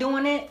when you're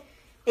doing it,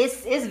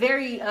 it's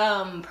very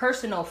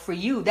personal for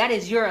you. That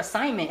is your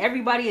assignment.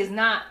 Everybody is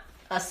not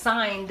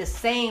assigned the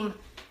same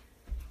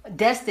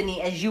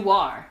destiny as you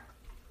are.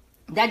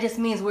 That just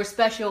means we're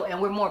special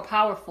and we're more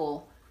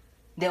powerful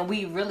than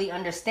we really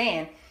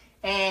understand.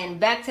 And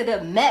back to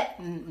the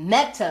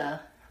meta,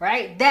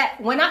 right?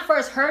 That when I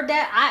first heard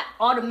that,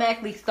 I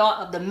automatically thought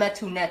of the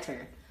Metu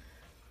Neter.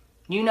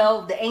 You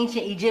know, the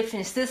ancient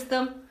Egyptian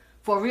system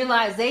for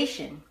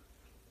realization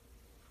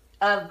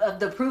of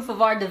the proof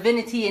of our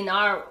divinity and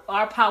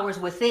our powers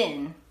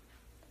within,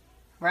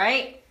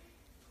 right?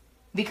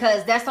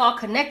 Because that's all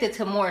connected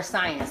to more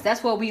science.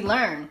 That's what we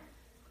learn.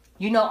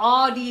 You know,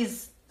 all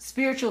these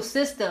spiritual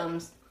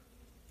systems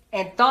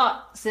and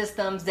thought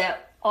systems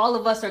that all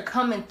of us are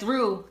coming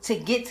through to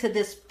get to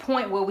this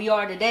point where we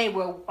are today,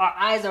 where our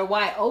eyes are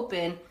wide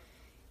open,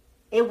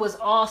 it was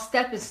all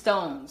stepping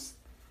stones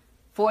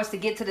for us to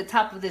get to the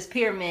top of this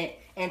pyramid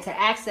and to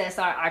access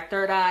our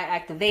third eye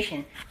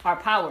activation, our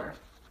power,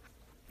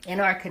 and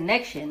our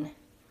connection.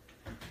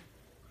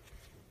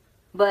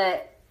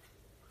 But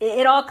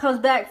it all comes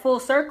back full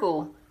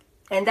circle.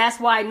 And that's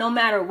why no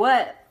matter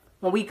what,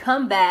 when we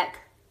come back,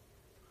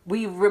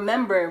 we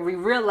remember and we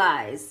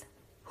realize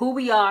who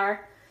we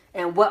are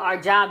and what our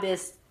job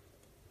is,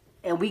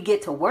 and we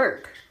get to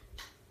work.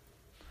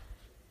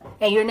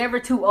 And you're never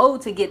too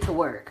old to get to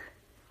work,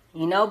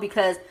 you know,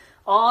 because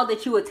all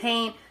that you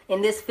attain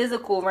in this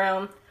physical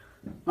realm,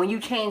 when you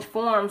change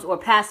forms or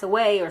pass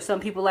away, or some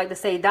people like to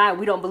say die,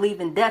 we don't believe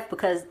in death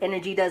because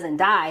energy doesn't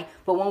die.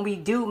 But when we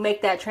do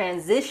make that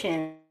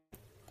transition,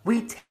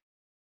 we take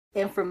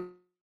information,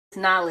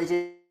 knowledge,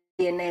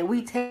 and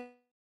we take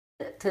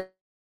to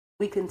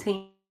we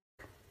continue,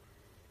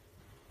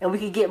 and we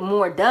can get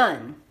more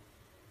done.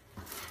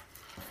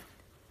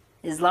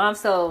 Islam,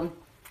 so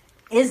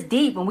it's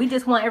deep, and we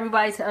just want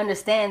everybody to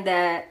understand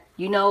that,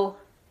 you know,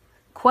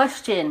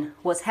 question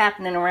what's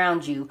happening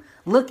around you.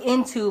 Look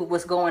into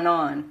what's going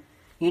on.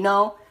 You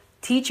know,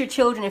 teach your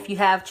children if you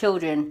have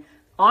children.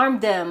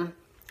 Arm them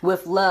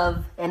with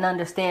love and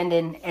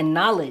understanding and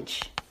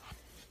knowledge.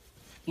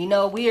 You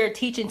know, we are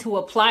teaching to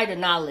apply the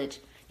knowledge.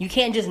 You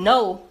can't just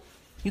know.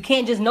 You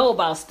can't just know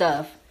about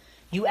stuff.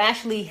 You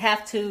actually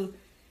have to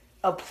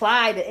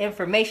apply the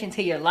information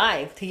to your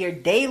life, to your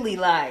daily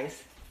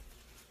life.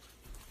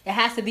 It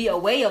has to be a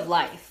way of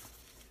life.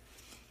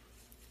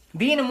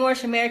 Being a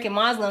Moorish American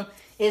Muslim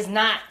is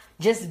not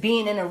just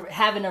being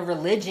having a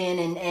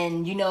religion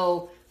and you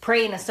know,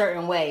 praying a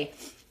certain way.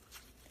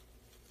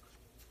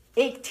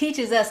 It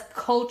teaches us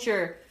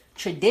culture,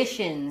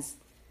 traditions,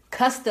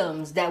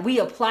 customs that we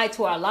apply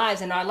to our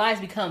lives, and our lives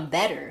become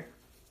better.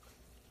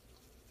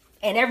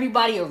 And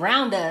everybody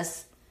around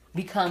us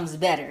becomes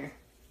better.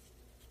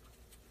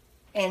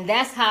 And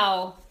that's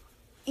how,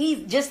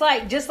 just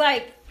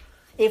like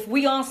if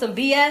we on some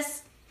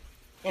BS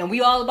and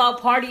we all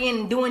about partying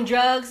and doing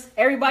drugs,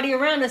 everybody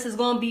around us is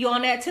going to be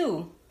on that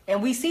too.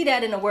 And we see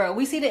that in the world.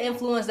 We see the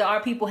influence that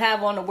our people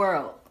have on the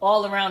world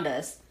all around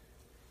us.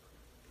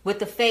 With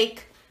the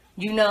fake,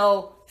 you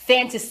know,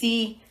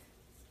 fantasy,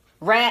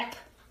 rap,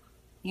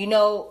 you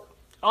know,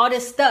 all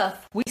this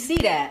stuff. We see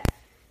that.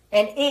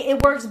 And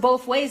it works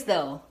both ways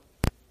though.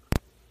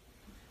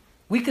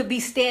 We could be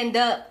stand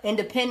up,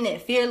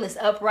 independent, fearless,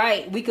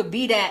 upright. We could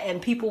be that,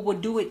 and people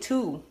would do it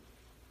too.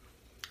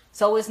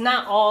 So it's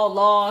not all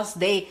lost.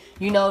 They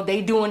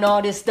doing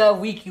all this stuff.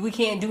 We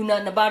can't do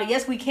nothing about it.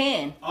 Yes, we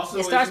can. Also,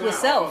 it starts with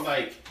self.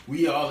 Like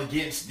we all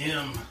against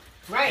them.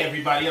 Right.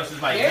 Everybody else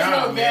is like, There's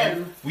nah, no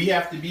man. them. We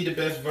have to be the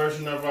best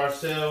version of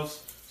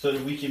ourselves so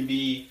that we can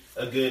be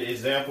a good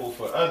example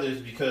for others,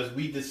 because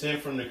we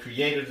descend from the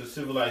creators of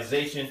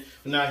civilization.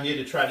 We're not here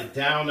to try to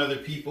down other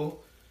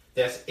people.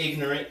 That's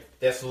ignorant.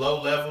 That's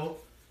low level.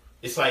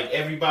 It's like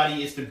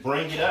everybody is to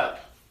bring it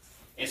up.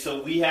 And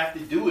so we have to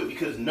do it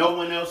because no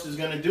one else is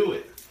going to do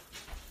it.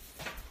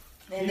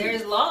 And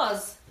there's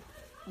laws.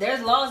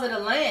 There's laws of the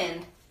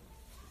land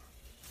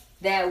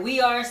that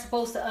we are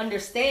supposed to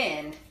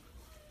understand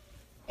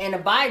and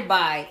abide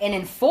by and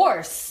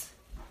enforce.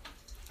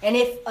 And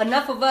if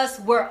enough of us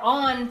were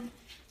on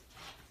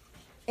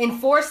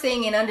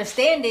enforcing and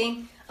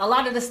understanding, a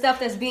lot of the stuff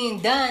that's being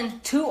done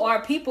to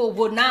our people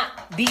would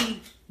not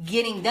be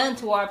getting done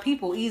to our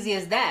people. Easy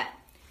as that.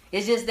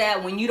 It's just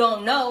that when you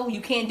don't know, you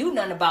can't do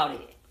nothing about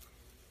it.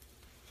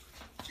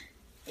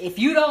 If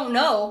you don't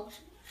know,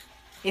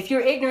 if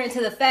you're ignorant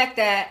to the fact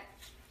that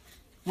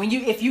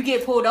if you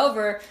get pulled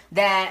over,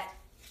 that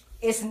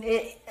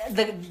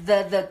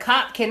the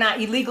cop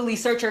cannot illegally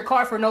search your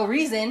car for no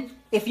reason.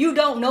 If you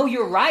don't know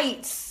your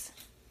rights,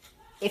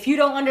 if you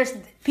don't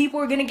understand, people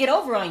are going to get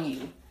over on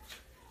you.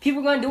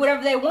 People are going to do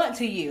whatever they want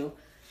to you.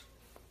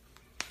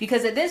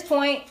 Because at this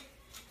point,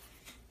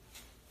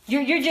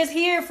 You're just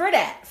here for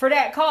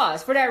that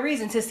cause, for that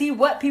reason, to see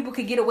what people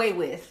could get away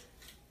with.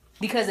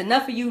 Because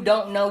enough of you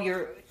don't know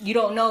you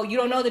don't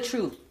know the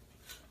truth.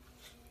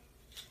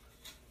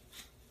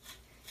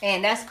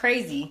 And that's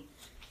crazy,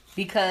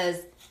 because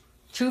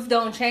truth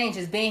don't change.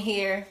 It's been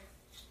here.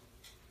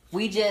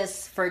 We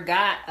just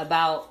forgot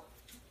about,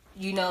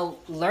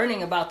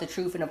 learning about the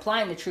truth and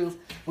applying the truth.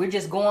 We're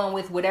just going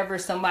with whatever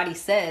somebody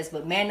says,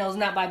 but man knows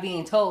not by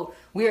being told.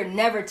 We are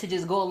never to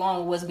just go along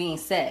with what's being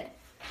said.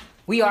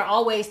 We are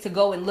always to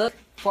go and look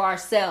for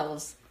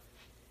ourselves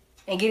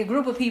and get a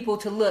group of people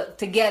to look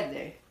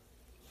together.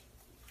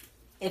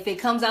 If it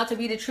comes out to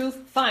be the truth,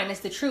 fine,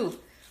 it's the truth.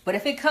 But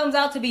if it comes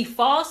out to be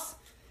false,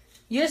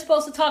 you're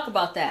supposed to talk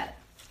about that.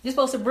 You're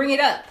supposed to bring it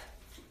up.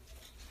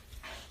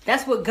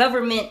 That's what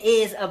government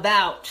is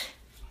about.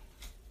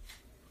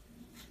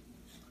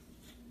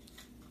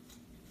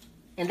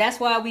 And that's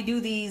why we do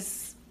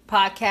these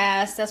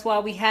podcasts. That's why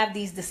we have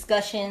these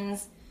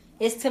discussions.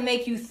 It's to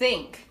make you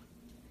think.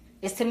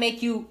 It's to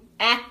make you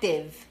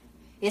active.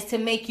 It's to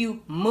make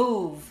you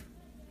move.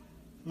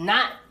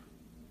 Not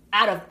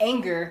out of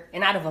anger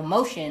and out of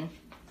emotion,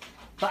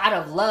 but out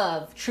of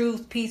love,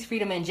 truth, peace,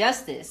 freedom, and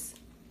justice.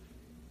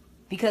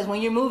 Because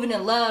when you're moving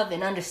in love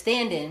and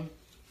understanding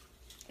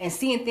and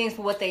seeing things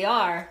for what they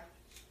are,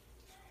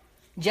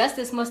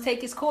 justice must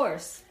take its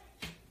course.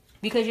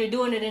 Because you're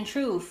doing it in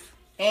truth.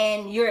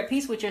 And you're at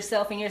peace with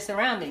yourself and your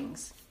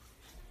surroundings.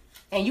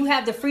 And you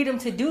have the freedom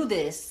to do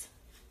this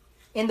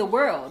in the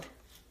world.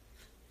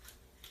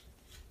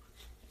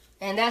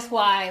 And that's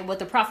why what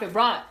the prophet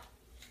brought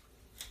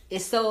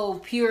is so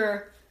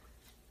pure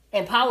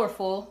and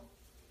powerful.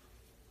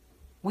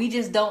 We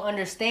just don't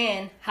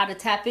understand how to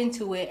tap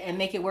into it and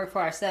make it work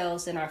for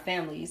ourselves and our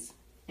families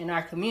and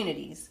our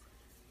communities.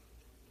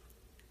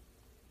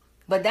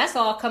 But that's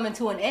all coming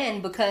to an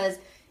end, because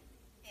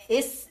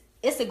it's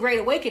a great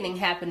awakening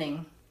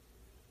happening.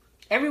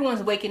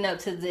 Everyone's waking up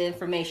to the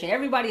information.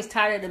 Everybody's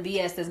tired of the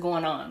BS that's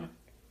going on.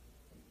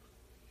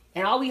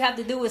 And all we have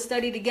to do is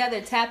study together,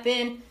 tap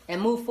in,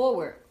 and move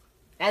forward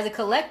as a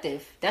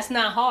collective. That's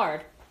not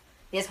hard.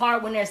 It's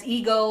hard when there's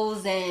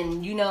egos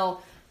and,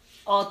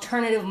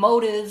 alternative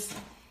motives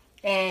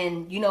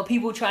and,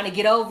 people trying to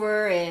get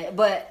over.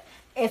 But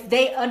if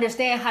they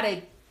understand how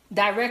to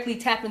directly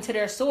tap into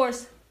their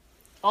source,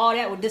 all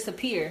that would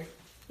disappear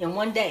in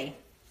one day.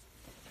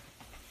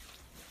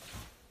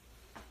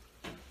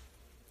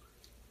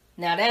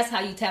 Now that's how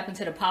you tap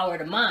into the power of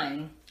the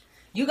mind.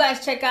 You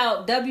guys check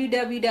out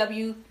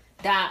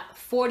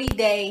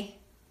www.40day,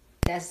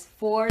 that's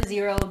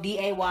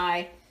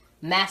 40day,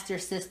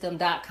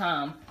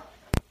 mastersystem.com.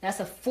 That's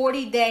a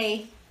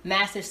 40-day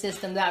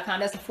mastersystem.com.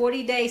 That's a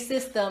 40-day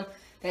system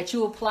that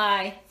you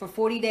apply for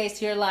 40 days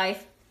to your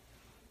life.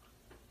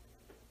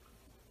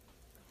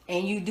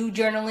 And you do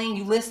journaling.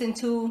 You listen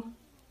to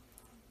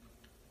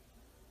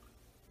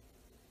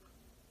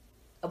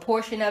a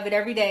portion of it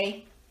every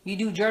day. You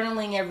do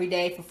journaling every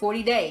day for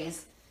 40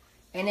 days.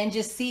 And then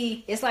just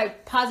see, it's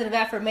like positive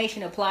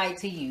affirmation applied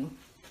to you.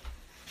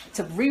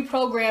 To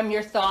reprogram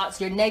your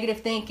thoughts, your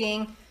negative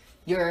thinking,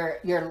 your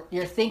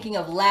thinking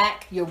of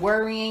lack, your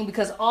worrying,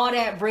 because all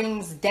that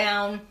brings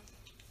down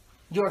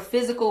your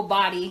physical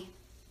body.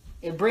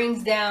 It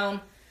brings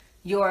down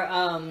your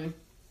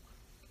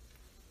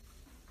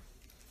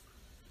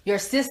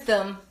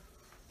system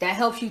that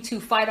helps you to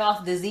fight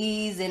off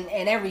disease and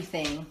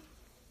everything.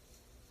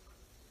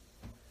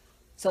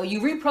 So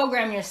you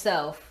reprogram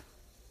yourself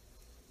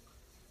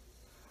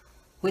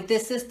with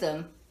this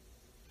system,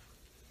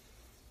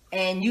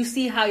 and you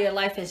see how your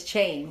life has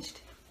changed.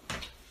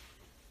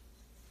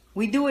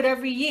 We do it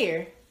every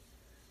year.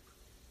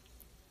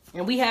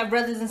 And we have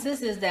brothers and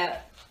sisters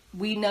that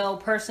we know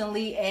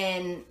personally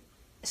and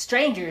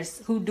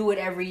strangers who do it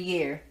every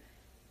year.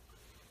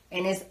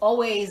 And it's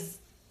always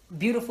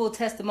beautiful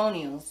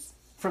testimonials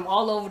from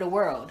all over the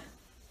world.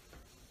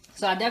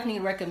 So I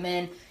definitely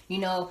recommend,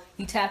 you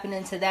tapping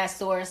into that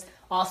source.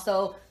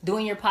 Also,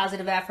 doing your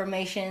positive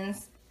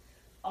affirmations.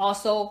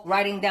 Also,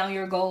 writing down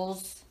your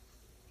goals.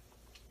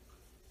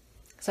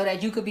 So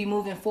that you could be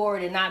moving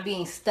forward and not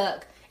being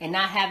stuck and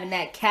not having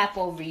that cap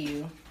over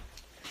you.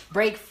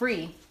 Break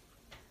free.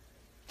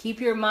 Keep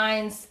your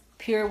minds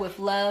pure with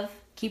love.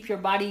 Keep your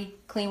body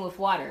clean with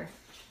water.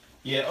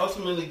 Yeah,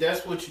 ultimately,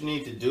 that's what you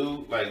need to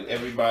do. Like,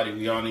 everybody,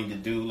 we all need to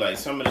do. Like,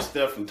 some of the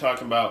stuff I'm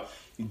talking about,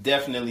 you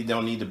definitely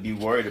don't need to be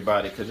worried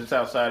about it because it's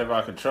outside of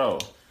our control.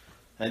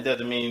 That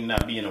doesn't mean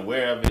not being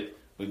aware of it,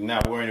 but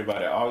not worrying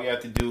about it. All you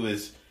have to do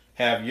is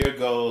have your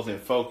goals and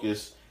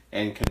focus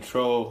and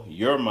control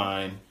your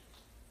mind,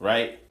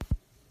 right?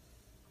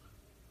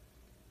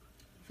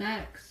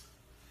 Facts.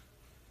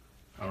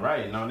 All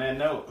right, and on that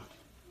note,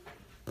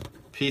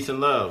 peace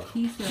and love.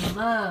 Peace and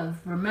love.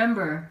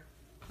 Remember,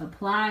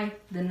 apply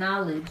the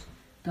knowledge.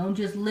 Don't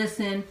just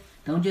listen.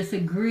 Don't just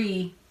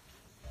agree.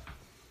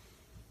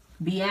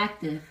 Be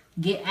active.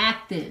 Get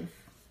active.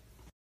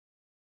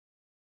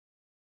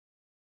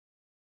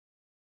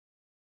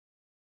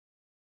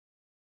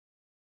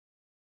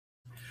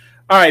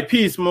 All right,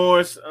 peace,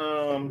 Morris.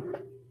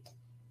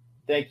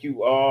 Thank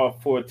you all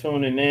for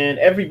tuning in.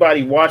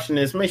 Everybody watching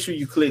this, make sure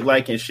you click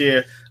like and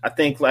share. I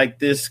think like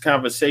this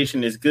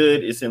conversation is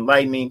good. It's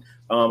enlightening.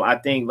 I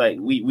think like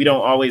we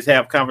don't always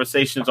have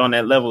conversations on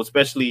that level,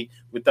 especially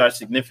with our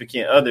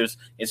significant others.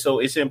 And so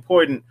it's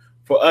important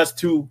for us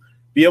to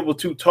be able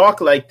to talk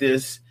like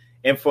this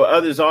and for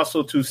others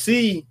also to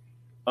see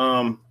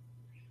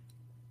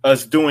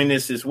us doing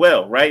this as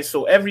well, right?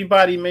 So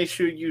everybody make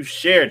sure you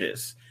share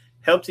this.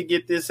 Help to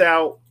get this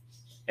out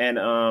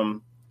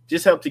and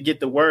just help to get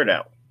the word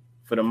out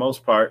for the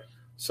most part.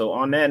 So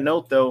on that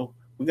note, though,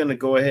 we're going to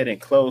go ahead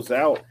and close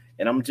out.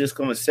 And I'm just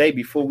going to say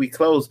before we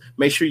close,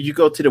 make sure you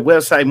go to the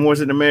website,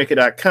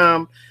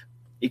 moresinamerica.com.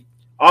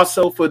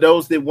 Also, for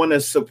those that want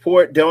to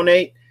support,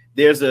 donate,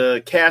 there's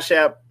a Cash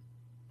App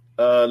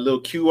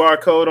little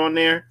QR code on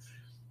there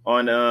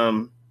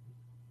on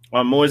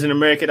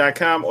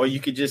moresinamerica.com, or you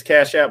could just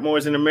Cash App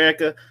Moors in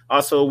America.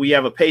 Also, we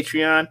have a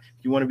Patreon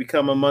if you want to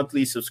become a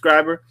monthly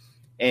subscriber.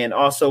 And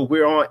also,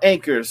 we're on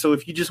Anchor. So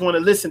if you just want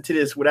to listen to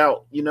this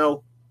without,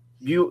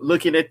 you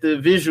looking at the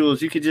visuals,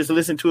 you could just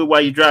listen to it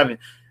while you're driving.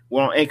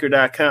 We're on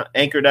anchor.com,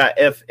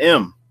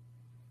 anchor.fm.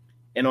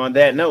 And on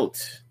that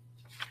note,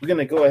 we're going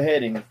to go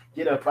ahead and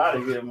get up out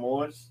of here,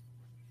 Moors.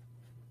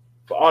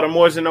 For all the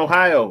Moors in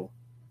Ohio,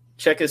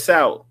 check us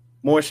out,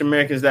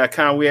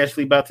 MoorisAmericans.com. We're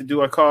actually about to do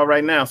our call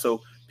right now.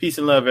 So peace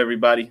and love,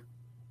 everybody.